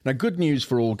Now, good news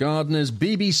for all gardeners.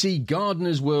 BBC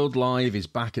Gardeners World Live is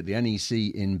back at the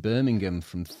NEC in Birmingham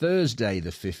from Thursday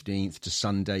the 15th to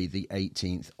Sunday the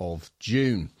 18th of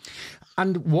June.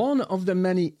 And one of the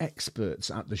many experts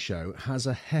at the show has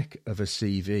a heck of a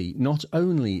CV. Not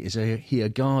only is he a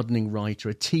gardening writer,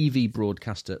 a TV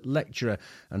broadcaster, lecturer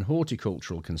and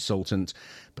horticultural consultant,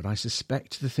 but I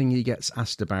suspect the thing he gets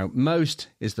asked about most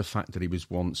is the fact that he was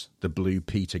once the Blue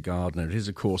Peter gardener. It is,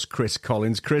 of course, Chris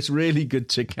Collins. Chris, really good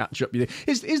to catch up with you.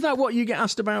 Is that what you get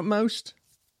asked about most?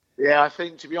 Yeah, I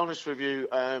think, to be honest with you,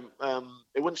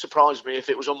 it wouldn't surprise me if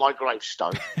it was on my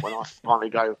gravestone when I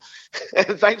finally go.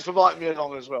 Thanks for inviting me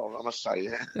along as well, I must say.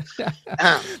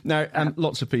 Yeah. Now,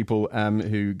 lots of people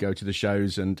who go to the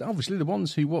shows, and obviously the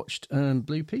ones who watched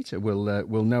Blue Peter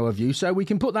will know of you. So we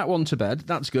can put that one to bed.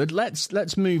 That's good.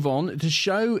 Let's move on. The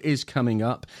show is coming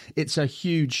up. It's a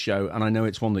huge show, and I know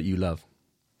it's one that you love.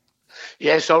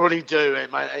 Yes, I really do.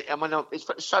 I mean,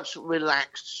 it's such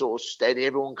relaxed, sort of steady.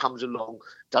 Everyone comes along,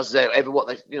 does what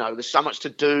they, there's so much to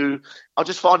do. I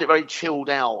just find it very chilled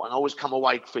out, and I always come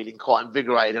away feeling quite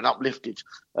invigorated and uplifted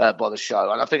by the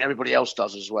show. And I think everybody else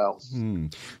does as well.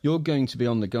 You're going to be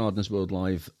on the Gardeners World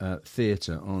Live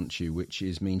Theatre, aren't you? Which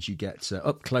means you get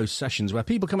up close sessions where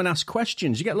people come and ask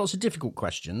questions. You get lots of difficult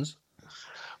questions.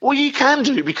 Well, you can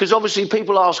do, because obviously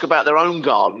people ask about their own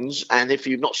gardens, and if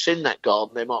you've not seen that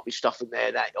garden, there might be stuff in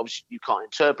there that obviously you can't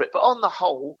interpret. But on the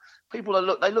whole, people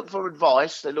look for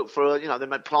advice. They look for, they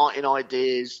might planting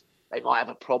ideas. They might have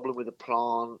a problem with a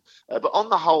plant. But on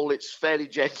the whole, it's fairly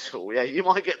gentle. Yeah, you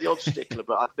might get the odd stickler,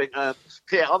 but I think, on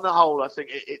the whole, I think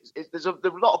there's a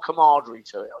lot of camaraderie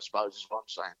to it, I suppose, is what I'm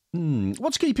saying.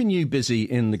 What's keeping you busy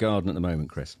in the garden at the moment,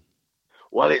 Chris?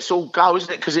 Well, it's all go, isn't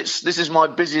it? Because this is my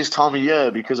busiest time of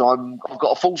year, because I've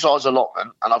got a full-size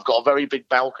allotment and I've got a very big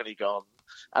balcony garden,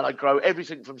 and I grow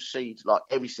everything from seed, like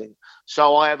everything.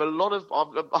 So I have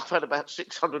I've had about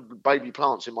 600 baby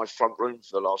plants in my front room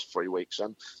for the last 3 weeks,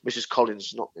 and Mrs. Collins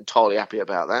is not entirely happy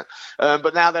about that.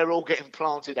 But now they're all getting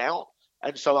planted out.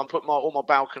 And so I'm putting all my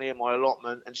balcony in my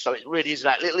allotment. And so it really is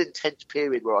that little intense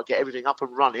period where I get everything up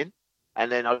and running,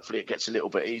 and then hopefully it gets a little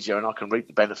bit easier and I can reap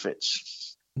the benefits.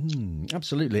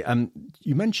 Absolutely.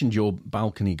 You mentioned your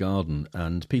balcony garden,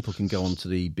 and people can go onto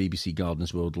the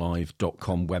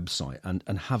bbcgardenersworldlive.com website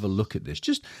and have a look at this.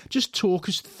 Just talk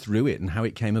us through it and how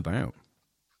it came about.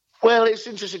 Well, it's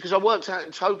interesting because I worked out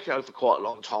in Tokyo for quite a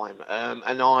long time, and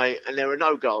there are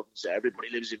no gardens there. Everybody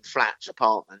lives in flats,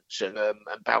 apartments, and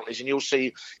balconies, and you'll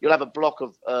have a block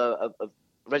of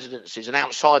residences, and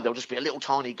outside there'll just be a little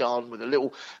tiny garden with a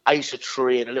little acer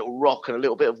tree and a little rock and a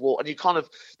little bit of water, and you kind of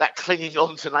that clinging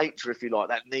on to nature, if you like,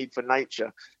 that need for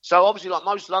nature. So obviously, like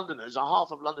most Londoners, half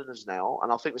of Londoners now,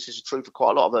 and I think this is true for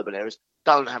quite a lot of urban areas,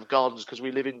 don't have gardens because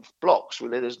we live in blocks.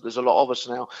 There's a lot of us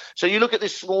now. So you look at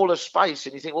this smaller space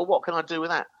and you think, well, what can I do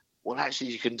with that? Well, actually,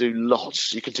 you can do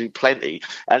lots. You can do plenty.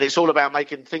 And it's all about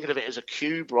thinking of it as a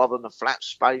cube rather than a flat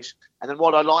space. And then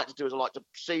what I like to do is I like to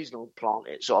seasonal plant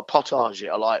it. So I potage it.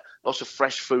 I like lots of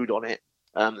fresh food on it.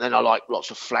 Then I like lots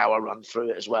of flower run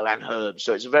through it as well, and herbs.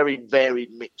 So it's a very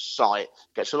varied mixed site.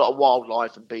 Gets a lot of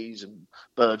wildlife and bees and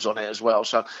birds on it as well.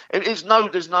 So there's no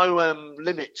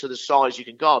limit to the size you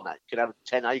can garden at. You can have a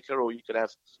 10 acre or you could have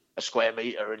a square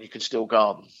metre and you can still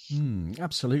garden.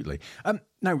 Absolutely.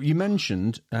 Now, you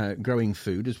mentioned growing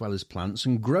food as well as plants,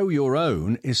 and grow your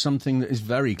own is something that is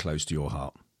very close to your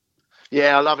heart.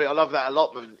 Yeah, I love it. I love that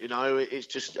allotment. It's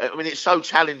just, it's so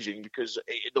challenging because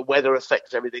the weather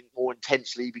affects everything more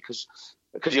intensely because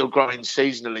you're growing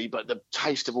seasonally, but the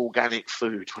taste of organic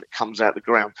food when it comes out the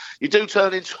ground, you do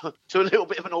turn into a little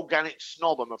bit of an organic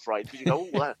snob, I'm afraid, because you go,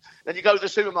 oh, then you go to the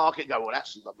supermarket and go, well,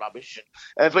 that's rubbish.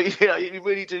 But you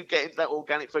really do get into that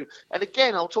organic food. And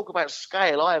again, I'll talk about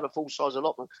scale. I have a full-size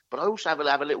allotment, but I also have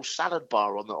a little salad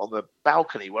bar on the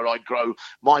balcony where I grow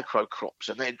micro crops,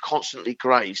 and they're constantly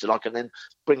grazed, and I can then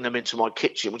bring them into my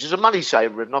kitchen, which is a money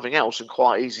saver if nothing else, and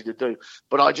quite easy to do.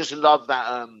 But I just love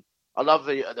that. I love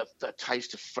the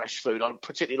taste of fresh food. I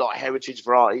particularly like heritage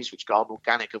varieties, which Garden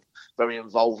Organic are very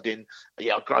involved in.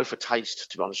 Yeah, I grow for taste,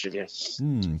 to be honest with you.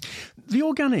 The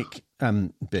organic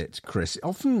bit, Chris,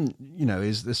 often,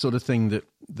 is the sort of thing that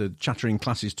the chattering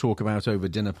classes talk about over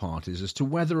dinner parties as to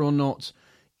whether or not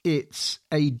it's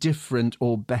a different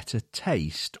or better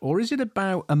taste, or is it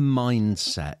about a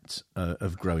mindset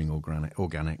of growing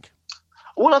organic?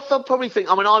 Well,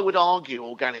 I would argue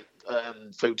organic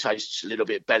food tastes a little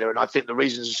bit better, and I think the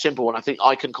reason is a simple one. I think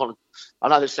I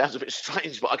know this sounds a bit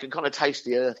strange, but I can kind of taste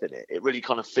the earth in it. It really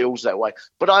kind of feels that way.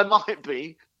 But I might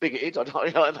be bigoted. I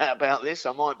don't know about this.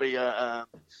 I might be a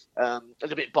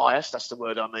little bit biased. That's the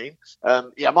word I mean.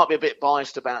 I might be a bit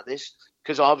biased about this.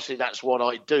 because obviously that's what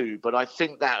I do. But I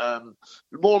think that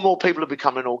more and more people are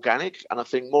becoming organic, and I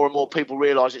think more and more people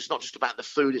realise it's not just about the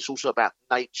food; it's also about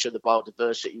nature, the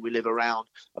biodiversity we live around,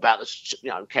 about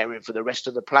the, caring for the rest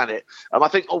of the planet. I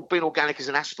think being organic is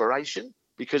an aspiration.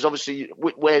 Because obviously,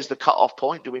 where's the cut-off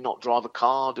point? Do we not drive a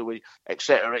car? Do we, et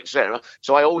cetera, et cetera?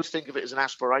 So I always think of it as an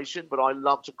aspiration, but I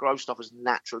love to grow stuff as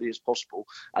naturally as possible.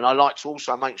 And I like to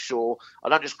also make sure I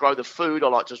don't just grow the food. I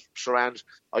like to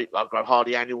I grow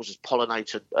hardy annuals as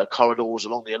pollinated corridors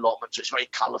along the allotments. It's very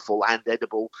colourful and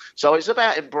edible. So it's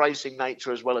about embracing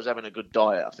nature as well as having a good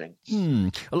diet, I think.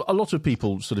 A lot of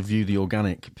people sort of view the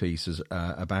organic piece as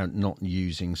about not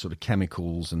using sort of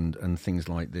chemicals and things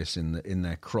like this in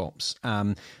their crops.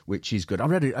 Which is good. I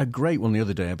read a great one the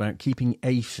other day about keeping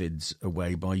aphids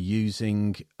away by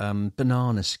using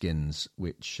banana skins,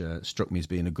 which struck me as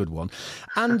being a good one.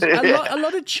 And a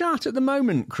lot of chat at the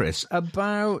moment, Chris,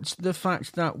 about the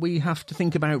fact that we have to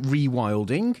think about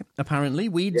rewilding. Apparently,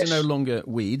 weeds are no longer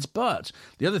weeds. But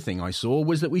the other thing I saw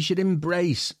was that we should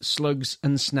embrace slugs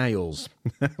and snails.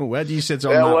 Where do you sit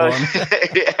on that one?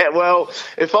 Well,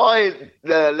 if I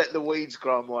let the weeds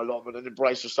grow on my allotment and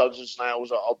embrace the slugs and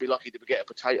snails, I'll be lucky to get a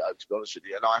potato, to be honest with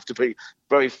you. And I have to be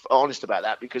very honest about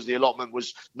that because the allotment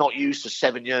was not used for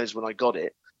 7 years when I got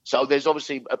it. So there's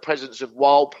obviously a presence of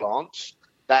wild plants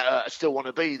that still want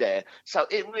to be there. So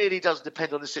it really does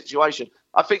depend on the situation.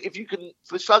 I think if you can,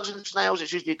 for slugs and snails,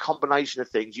 it's usually a combination of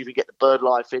things. You can get the bird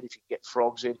life in, if you can get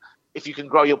frogs in. If you can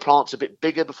grow your plants a bit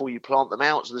bigger before you plant them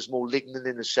out, so there's more lignin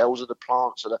in the cells of the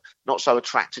plants that are not so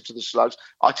attracted to the slugs.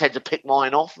 I tend to pick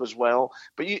mine off as well.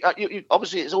 But you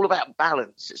obviously, it's all about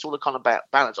balance. It's all kind of about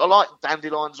balance. I like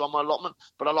dandelions on my allotment,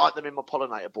 but I like them in my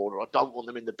pollinator border. I don't want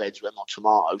them in the beds where my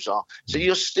tomatoes are. So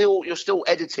you're still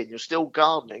editing, you're still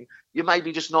gardening. You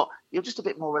maybe just not, you're just a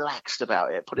bit more relaxed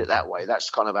about it, put it that way. That's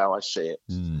kind of how I see it.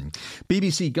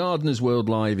 BBC Gardeners World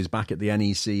Live is back at the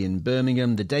NEC in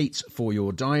Birmingham. The dates for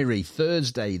your diary,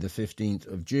 Thursday the 15th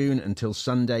of June until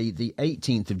Sunday the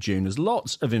 18th of June. There's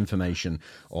lots of information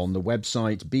on the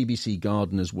website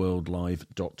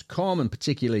bbcgardenersworldlive.com, and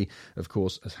particularly, of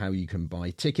course, as how you can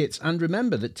buy tickets. And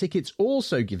remember that tickets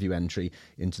also give you entry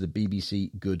into the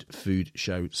BBC Good Food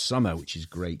Show Summer, which is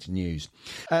great news.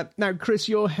 Now, Chris,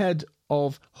 you're head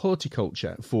of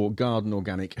horticulture for Garden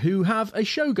Organic, who have a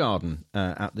show garden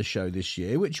at the show this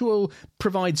year, which will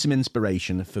provide some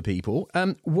inspiration for people.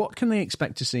 What can they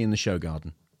expect to see in the show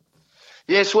garden?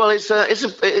 Yes, well, it's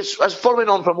following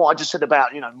on from what I just said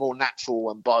about more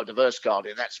natural and biodiverse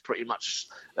gardening. That's pretty much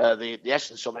the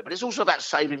essence of it. But it's also about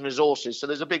saving resources. So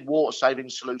there's a big water saving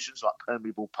solutions like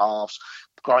permeable paths,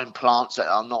 growing plants that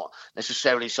are not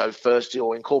necessarily so thirsty,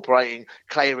 or incorporating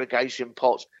clay irrigation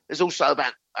pots. There's also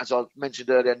about, as I mentioned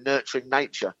earlier, nurturing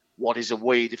nature. What is a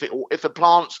weed? If a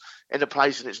plant's in a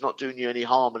place and it's not doing you any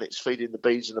harm and it's feeding the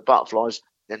bees and the butterflies,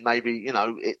 then maybe,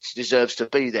 it deserves to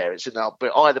be there. It's in the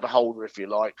eye of the beholder, if you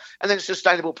like. And then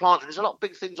sustainable planting. There's a lot of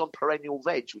big things on perennial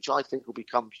veg, which I think will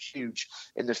become huge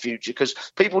in the future, because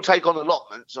people take on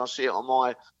allotments. I see it on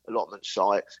my allotment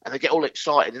site, and they get all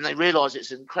excited and they realise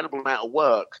it's an incredible amount of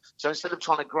work. So instead of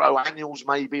trying to grow annuals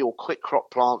maybe, or quick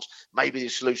crop plants, maybe the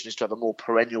solution is to have a more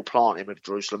perennial planting with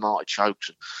Jerusalem artichokes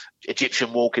and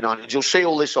Egyptian walking onions. You'll see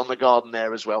all this on the garden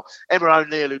there as well. Emma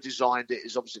O'Neill, who designed it,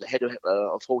 is obviously the head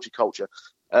of horticulture,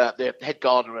 the head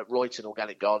gardener at Royal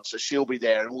Botanic Garden, so she'll be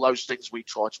there, and all those things we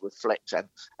try to reflect and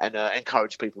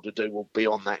encourage people to do will be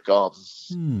on that garden.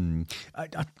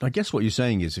 I guess what you're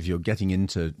saying is, if you're getting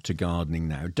into gardening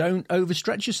now, don't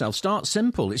overstretch yourself. Start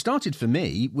simple. It started for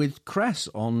me with cress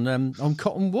on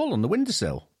cotton wool on the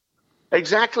windowsill.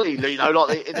 Exactly, like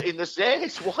in the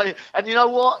it's why, and you know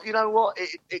what,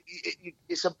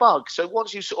 it's a bug. So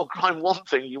once you sort of grown one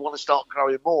thing, you want to start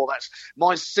growing more. That's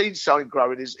my seed sowing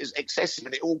growing is excessive,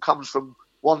 and it all comes from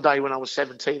one day when I was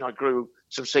 17. I grew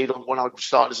some seed on when I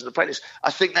started as an apprentice.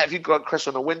 I think that if you grow cress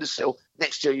on a windowsill,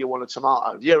 next year you want a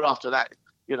tomato. The year after that,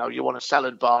 you want a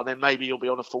salad bar, and then maybe you'll be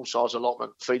on a full-size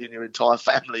allotment feeding your entire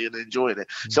family and enjoying it.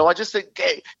 So I just think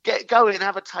get going,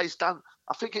 have a taste. I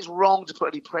think it's wrong to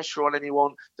put any pressure on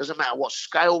anyone. Doesn't matter what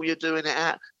scale you're doing it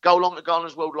at. Go along to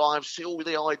Gardeners World Live, see all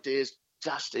the ideas.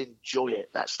 Just enjoy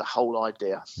it. That's the whole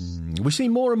idea. We see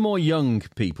more and more young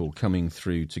people coming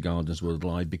through to Gardeners World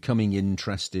Live, becoming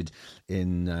interested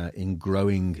in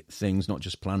growing things, not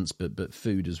just plants, but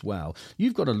food as well.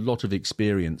 You've got a lot of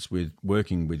experience with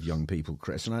working with young people,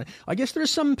 Chris, and I guess there are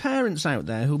some parents out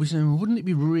there who'll be saying, wouldn't it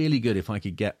be really good if I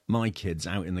could get my kids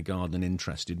out in the garden and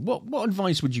interested? What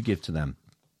advice would you give to them?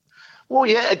 Well,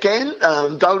 yeah, again,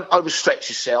 don't overstretch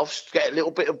yourself. Get a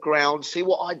little bit of ground, see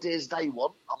what ideas they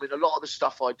want. I mean, a lot of the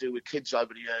stuff I do with kids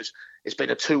over the years it's been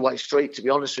a two-way street, to be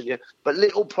honest with you. But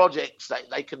little projects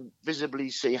they can visibly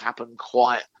see happen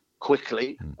quite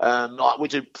quickly. Like we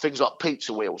do things like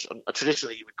pizza wheels, and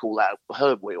traditionally you would call that a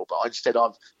herb wheel, but instead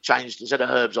of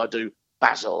herbs I do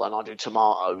basil and I do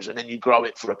tomatoes, and then you grow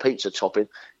it for a pizza topping.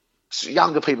 So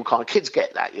younger people, kids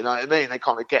get that, you know what I mean? They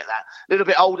kind of get that. A little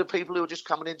bit older people who are just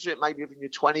coming into it, maybe in your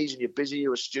 20s and you're busy,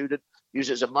 you're a student, use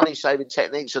it as a money-saving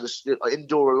technique. So the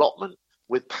indoor allotment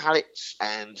with pallets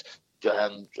and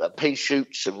pea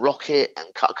shoots and rocket and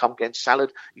pumpkin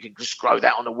salad. You can just grow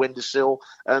that on a windowsill.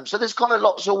 So there's kind of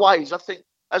lots of ways. I think,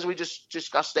 as we just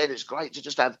discussed then, it's great to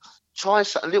just try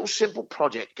a little simple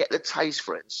project, get the taste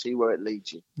for it and see where it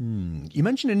leads you. You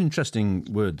mentioned an interesting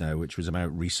word there, which was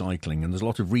about recycling, and there's a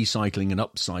lot of recycling and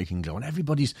upcycling going on.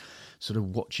 Everybody's sort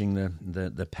of watching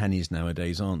the pennies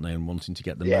nowadays, aren't they, and wanting to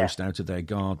get the most out of their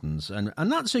gardens. And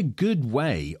that's a good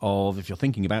way of, if you're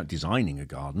thinking about designing a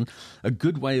garden, a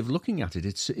good way of looking at it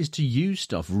is to use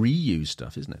stuff, reuse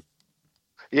stuff, isn't it?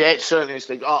 Yeah, it certainly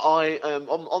is. I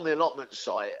on the allotment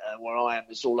site where I am,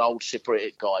 it's all old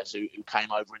Cypriot guys who came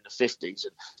over in the 50s,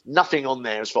 and nothing on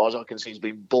there, as far as I can see, has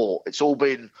been bought. It's all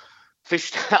been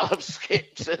fished out of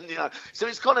skips, and so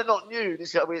it's kind of not new.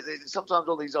 Sometimes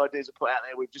all these ideas are put out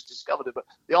there, we've just discovered it, but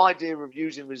the idea of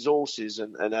using resources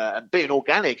and being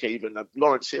organic, even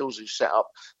Lawrence Hills, who set up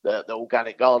the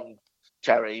organic garden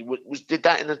charity, did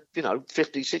that in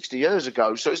 50, 60 years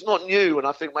ago. So it's not new, and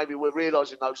I think maybe we're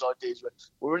realising those ideas.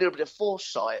 We're a little bit of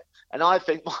foresight, and I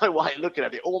think my way of looking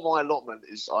at it, all my allotment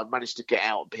is I managed to get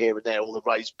out here and there, all the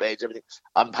raised beds, everything,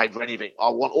 unpaid for anything. I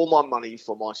want all my money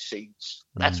for my seeds.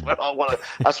 That's where I want.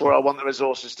 That's where I want the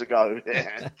resources to go.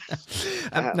 Yeah.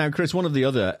 Now, Chris, one of the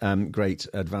other great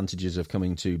advantages of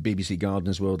coming to BBC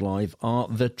Gardeners World Live are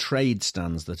the trade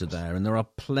stands that are there, and there are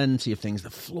plenty of things. The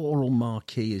floral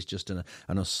marquee is just an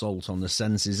assault on the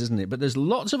senses, isn't it? But there's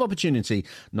lots of opportunity,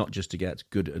 not just to get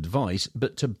good advice,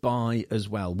 but to buy as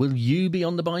well. Will you be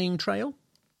on the buying trail?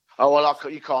 Oh, well,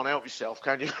 you can't help yourself,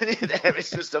 can you?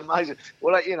 It's just amazing.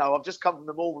 Well, I've just come from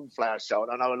the Malvern Flower Show,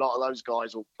 and I know a lot of those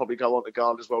guys will probably go on to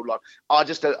Gardeners World Live. I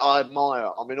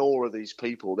admire, I'm in awe of these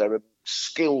people. Their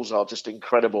skills are just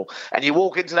incredible. And you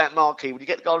walk into that marquee, when you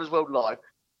get to Gardeners World Live,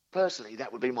 personally,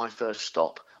 that would be my first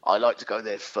stop. I like to go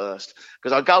there first,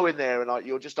 because I go in there and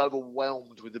you're just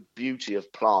overwhelmed with the beauty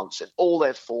of plants and all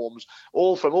their forms,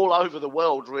 all from all over the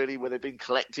world, really, where they've been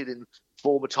collected in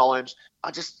former times. I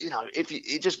just, if you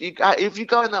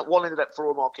go in that one end of that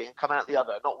floral market and come out the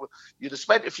other, you'd have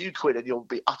spent a few quid and you'll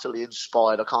be utterly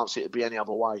inspired. I can't see it be any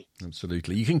other way.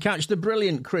 Absolutely. You can catch the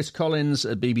brilliant Chris Collins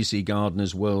at BBC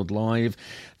Gardeners World Live.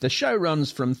 The show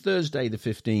runs from Thursday the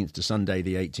 15th to Sunday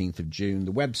the 18th of June.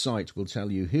 The website will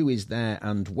tell you who is there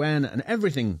and when and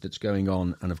everything that's going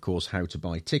on, and of course how to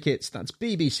buy tickets. That's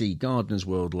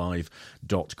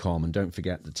bbcgardenersworldlive.com. And don't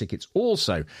forget, the tickets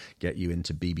also get you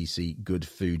into BBC Good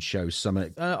Food Show Summit.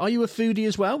 Are you a foodie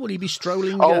as well? Will you be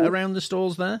strolling around the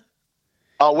stalls there?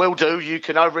 I will do. You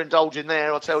can overindulge in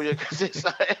there, I'll tell you, because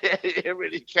it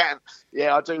really can.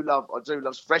 Yeah, I do love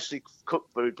freshly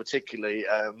cooked food, particularly.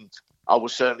 I will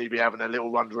certainly be having a little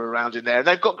wander around in there. And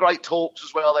they've got great talks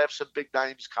as well. They have some big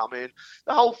names come in.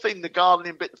 The whole thing, the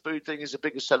gardening bit, the food thing, is a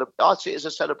bigger I see it as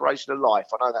a celebration of life.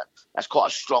 I know that's quite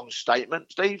a strong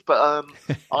statement, Steve, but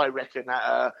I reckon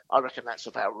that's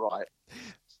about right.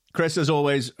 Chris, as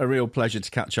always, a real pleasure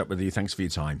to catch up with you. Thanks for your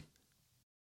time.